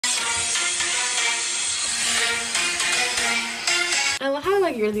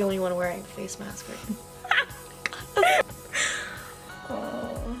like you're the only one wearing a face mask right now.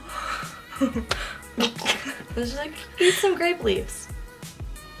 Oh. Let's just like eat some grape leaves.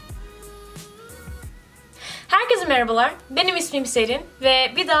 Herkese merhabalar. Benim ismim Selin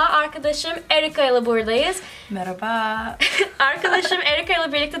ve bir daha arkadaşım Erika ile buradayız. Merhaba. Arkadaşım Erika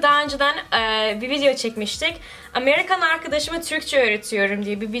ile birlikte daha önceden bir video çekmiştik. Amerikan arkadaşıma Türkçe öğretiyorum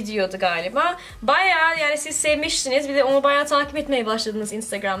diye bir videodu galiba. Bayağı yani siz sevmiştiniz. Bir de onu bayağı takip etmeye başladınız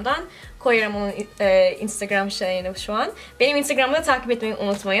Instagram'dan. Koyarım onun Instagram şeyini şu an. Benim Instagram'da da takip etmeyi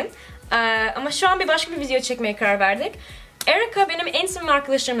unutmayın. Ama şu an başka bir video çekmeye karar verdik. Erika benim en samimi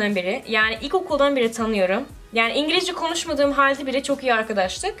arkadaşlarımdan biri. Yani ilkokuldan beri tanıyorum. Yani İngilizce konuşmadığım halde bile çok iyi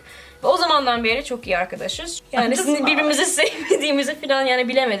arkadaştık. Ve o zamandan beri çok iyi arkadaşız. Yani birbirimizi sevmediğimizi falan yani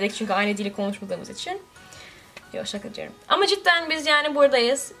bilemedik. Çünkü aynı dili konuşmadığımız için. Yok şaka diyorum. Ama cidden biz yani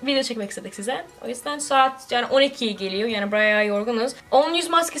buradayız. Video çekmek istedik size. O yüzden saat yani 12'ye geliyor. Yani bayağı yorgunuz. Onun yüz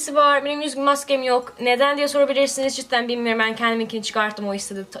maskesi var. Benim yüz maskem yok. Neden diye sorabilirsiniz. Cidden bilmiyorum. Ben kendiminkini çıkarttım. O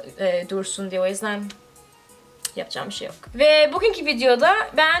istedi dursun diye. O yüzden yapacağım bir şey yok. Ve bugünkü videoda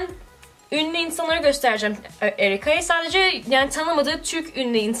ben ünlü insanları göstereceğim Erika'ya. Sadece yani tanımadığı Türk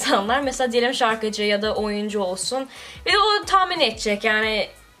ünlü insanlar. Mesela diyelim şarkıcı ya da oyuncu olsun. Ve de o tahmin edecek yani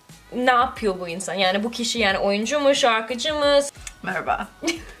ne yapıyor bu insan? Yani bu kişi yani oyuncu mu, şarkıcı mı? Merhaba.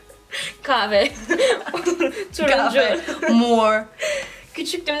 Kahve. Turuncu. Kahve. Mor.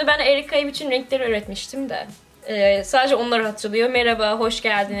 Küçüklüğümde ben Erika'ya bütün renkleri öğretmiştim de. Sadece onları hatırlıyor. Merhaba, hoş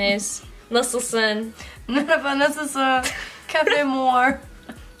geldiniz. Nasılsın? Merhaba, nasılsın? Kahve mor.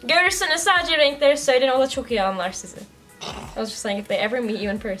 Görürsünüz sadece renkleri söyleyin, o da çok iyi anlar sizi. I was just saying if they ever meet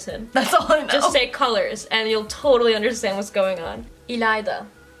you in person. That's all I know. Just say colors and you'll totally understand what's going on. İlayda.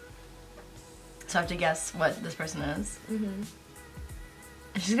 So I have to guess what this person is.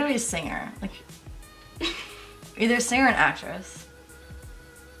 She's gonna be a singer. Like either a singer or an actress.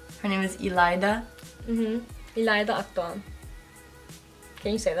 Her name is İlayda. İlayda Akdoğan.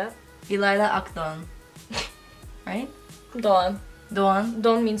 Can you say that? İlayda Akdoğan. Right? Doğan. Doğan.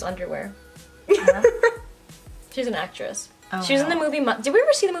 Don means underwear. She's an actress. Oh, she was in the movie. Did we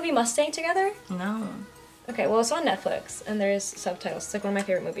ever see the movie Mustang together? No. Okay, well it's on Netflix and there is subtitles. It's like one of my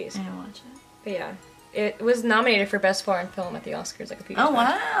favorite movies. I didn't watch it. But yeah, it was nominated for Best Foreign Film at the Oscars like a few years back.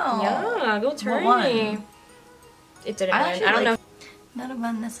 Wow. Yeah, go Turkey. What won? It didn't win. I don't know.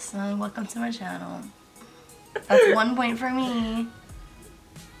 Merhaba, nasılsın? Welcome to my channel. That's 1 point for me.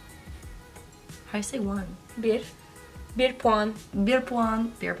 How do you say one? Bir puan. Bir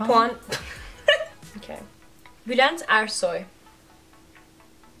puan. Bir puan. Puan. Okay. Bülent Ersoy.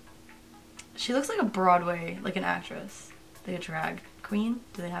 She looks like a Broadway, like an actress. Like a drag queen.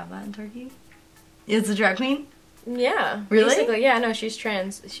 Do they have that in Turkey? It's a drag queen? Yeah. Really? Basically, yeah, no, she's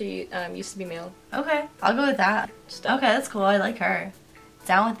trans. She used to be male. Okay, I'll go with that. Stop. Okay, that's cool. I like her.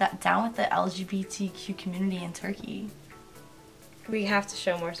 Down with that. Down with the LGBTQ community in Turkey. We have to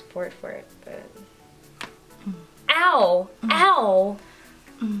show more support for it, but... Ow! Ow!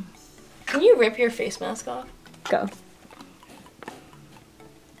 Can you rip your face mask off? Go.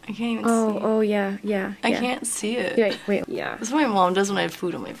 I can't even see. Oh, yeah. I can't see it. Wait. Yeah. That's what my mom does when I have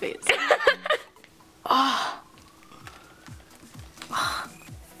food on my face. Oh.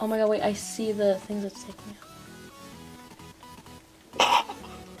 Oh my god, wait, I see the things it's taking out.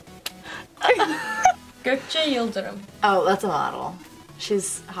 Gökçe Yıldırım. Oh, that's a model.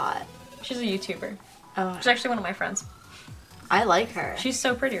 She's hot. She's a YouTuber. Oh. She's actually one of my friends. I like her. She's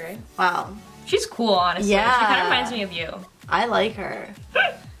so pretty, right? Wow. She's cool, honestly. Yeah. She kind of reminds me of you. I like her.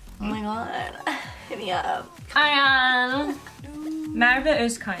 Oh my god. Hit me up. Ayan. Merve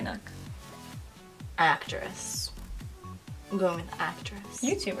Özkaynak. Actress. I'm going with actress.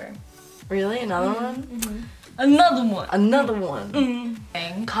 YouTuber. Really? Another one? Another one. Another one.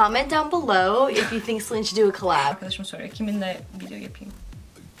 Comment down below if you think Selin should do a collab. Arkadaşım soruyor, kiminle video yapayım?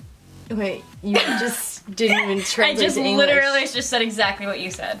 Wait, you just didn't even I translate just to English. literally just said exactly what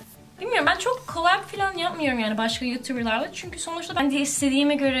you said. Bilmiyorum, ben çok collab falan yapmıyorum yani başka YouTuber'larla. Çünkü sonuçta ben de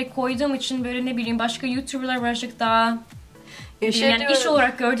istediğime göre koyduğum için böyle ne bileyim başka YouTuber'lar birazcık daha yani iş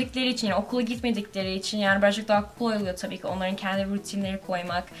olarak gördükleri için, yani okula gitmedikleri için yani birazcık daha kolay oluyor tabii ki onların kendi rutinleri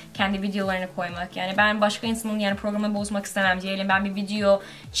koymak, kendi videolarını koymak. Yani ben başka insanın yani programı bozmak istemem. Diyelim ben bir video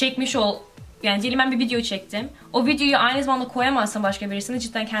çekmiş yani diyelim ben bir video çektim. O videoyu aynı zamanda koyamazsam başka birisine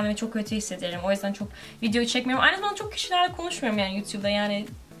cidden kendimi çok kötü hissederim. O yüzden çok video çekmiyorum. Aynı zamanda çok kişilerle konuşmuyorum yani YouTube'da yani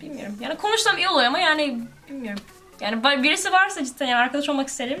bilmiyorum. Yani konuşsam iyi oluyor ama yani bilmiyorum. Yani birisi varsa cidden yani arkadaş olmak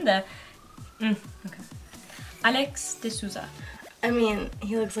isterim de. Okay. Alex de Souza. I mean,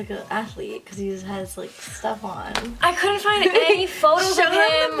 he looks like an athlete because he just has like stuff on. I couldn't find any photos of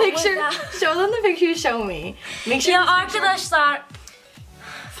him. Show them the picture you show me. Make sure. Ya arkadaşlar.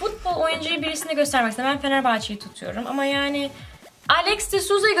 futbol oyuncuyu birisine göstermek istedim. Ben Fenerbahçe'yi tutuyorum ama yani Alex de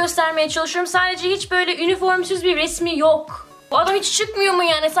Souza'yı göstermeye çalışıyorum. Sadece hiç böyle üniformsuz bir resmi yok. Bu adam hiç çıkmıyor mu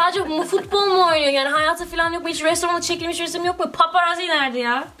yani? Sadece futbol mu oynuyor? Yani hayatı falan yok mu? Hiç restoranda çekilmiş resim yok mu? Paparazzi nerede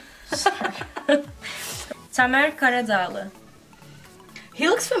ya? Tamer Karadağlı. He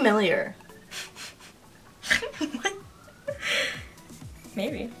looks familiar.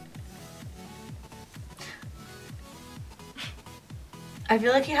 Maybe. I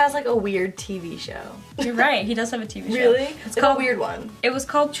feel like he has like a weird TV show. You're right. He does have a TV show. Really? It's like called a weird one. It was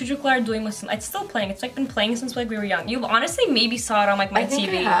called Çocuklar Duymasın. It's still playing. It's like been playing since like we were young. You honestly maybe saw it on like my I think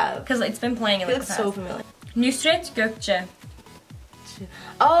TV I have. because it's been playing in He like looks the past. so familiar. Nusret Gökçe.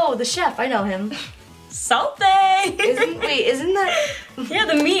 Oh, the chef. I know him. Salte. Isn't that? Yeah,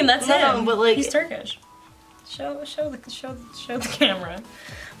 the meme. That's him. No, but like he's Turkish. Show the camera.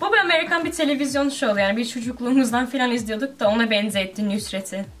 Bu bir Amerikan bir televizyon şovu yani bir çocukluğumuzdan filan izliyorduk da ona benzetti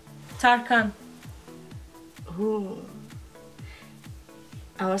Nusret'i. Tarkan. Ooh.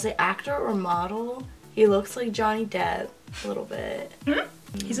 I want to say actor or model. He looks like Johnny Depp a little bit.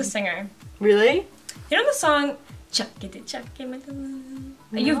 Hmm? He's a singer. Really? You know the song Chuck It, Chuck It?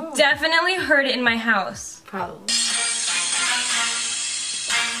 No. You've definitely heard it in my house. Probably.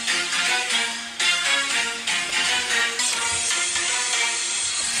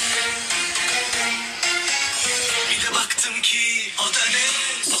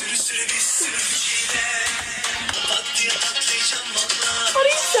 What are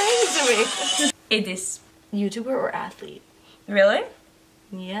you saying to me? Edis. YouTuber or athlete? Really?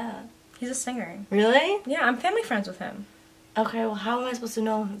 Yeah. He's a singer. Really? Yeah, I'm family friends with him. Okay, well, how am I supposed to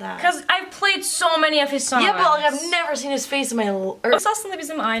know that? Because I've played so many of his songs. Yeah, but like I've never seen his face in my O aslında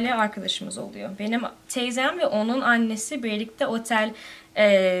bizim aile arkadaşımız oluyor. Benim teyzem ve onun annesi birlikte otel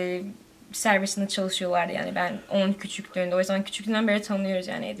servisinde çalışıyorlardı yani ben onun küçüklüğünde. O yüzden küçüklüğünden beri tanıyoruz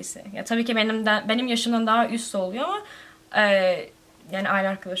yani Edis'i. Ya tabii ki benim yaşımdan daha üst oluyor ama yani aile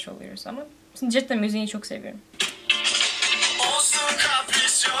arkadaşı oluyoruz ama cidden müziği çok seviyorum.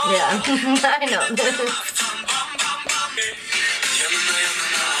 Yeah, I know.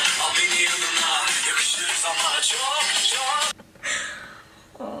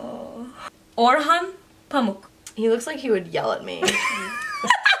 Orhan Pamuk. He looks like he would yell at me.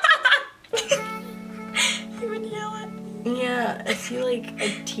 He would yell at me. Yeah, is he like a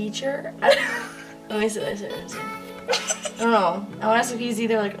teacher? Let me see. I don't know. I want to ask if he's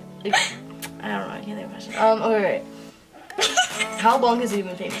either like I don't know. I can't think of a question. Okay, wait. How long has he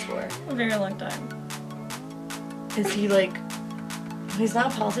been famous for? A very long time. Is he like? He's not a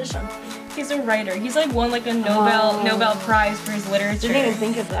politician. He's a writer. He's like won like a Nobel Prize for his literature. Didn't even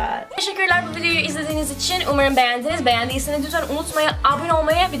think of that. Teşekkürler bu videoyu izlediğiniz için. Umarım beğendiniz. Beğendiyseniz lütfen unutmayın abone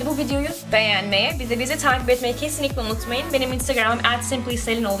olmayı, bir de bu videoyu beğenmeyi, bir de bizi takip etmeyi kesinlikle unutmayın. Benim Instagram'ım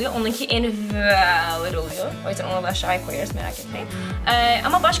 @simplyselin oluyor. Onunki invalid oluyor. O yüzden onu da aşağıya koyarız, merak etmeyin.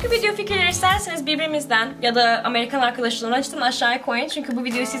 Ama başka video fikirleri isterseniz birbirimizden ya da Amerikan arkadaşlarından cidden aşağıya koyun. Çünkü bu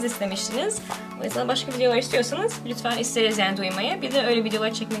videoyu siz istemiştiniz. O yüzden başka videolar istiyorsanız lütfen isteriz yani duymayı. Bir de öyle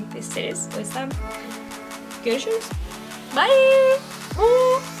videolar çekmek de isteriz. O yüzden görüşürüz. Bye.